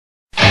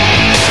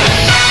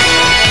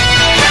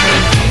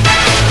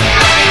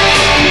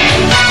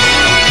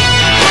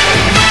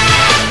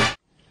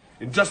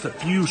in just a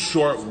few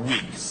short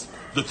weeks,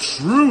 the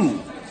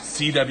true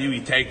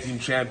CWE Tag Team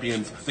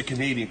Champions, the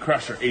Canadian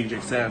Crusher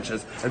AJ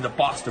Sanchez and the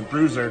Boston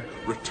Bruiser,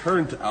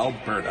 return to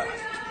Alberta.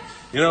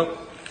 You know,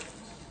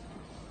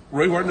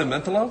 Roy Warden and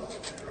Mentolo?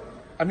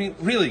 I mean,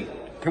 really,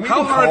 can we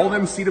call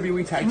them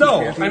CWE Tag Team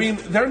Champions? No, I mean,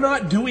 they're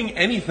not doing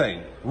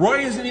anything. Roy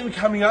isn't even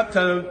coming up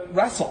to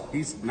wrestle.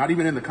 He's not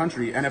even in the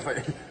country. And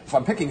if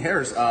I'm picking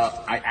hairs,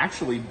 I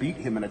actually beat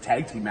him in a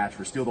tag team match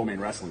for Steel Domain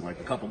Wrestling like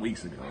a couple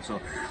weeks ago. So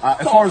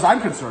as far as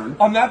I'm concerned,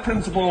 on that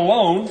principle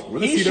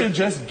alone, he should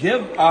just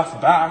give us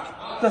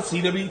back the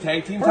CWE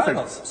Tag Team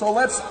titles. So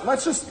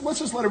let's just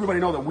let everybody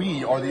know that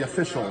we are the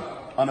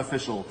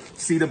unofficial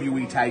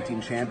CWE Tag Team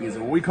Champions.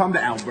 And when we come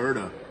to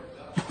Alberta,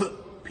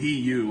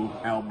 PU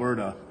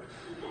Alberta,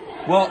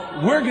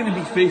 well, we're going to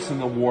be facing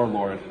the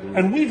Warlord,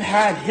 and we've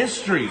had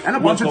history. And a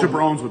bunch of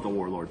jabrones with the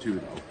Warlord,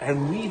 too, though.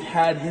 And we've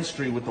had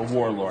history with the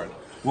Warlord.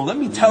 Well, let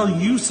me tell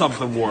you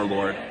something,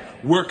 Warlord.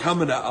 We're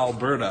coming to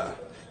Alberta.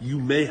 You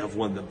may have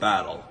won the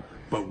battle,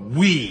 but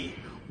we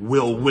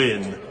will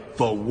win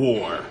the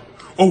war.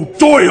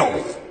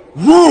 O'Doyle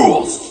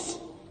rules!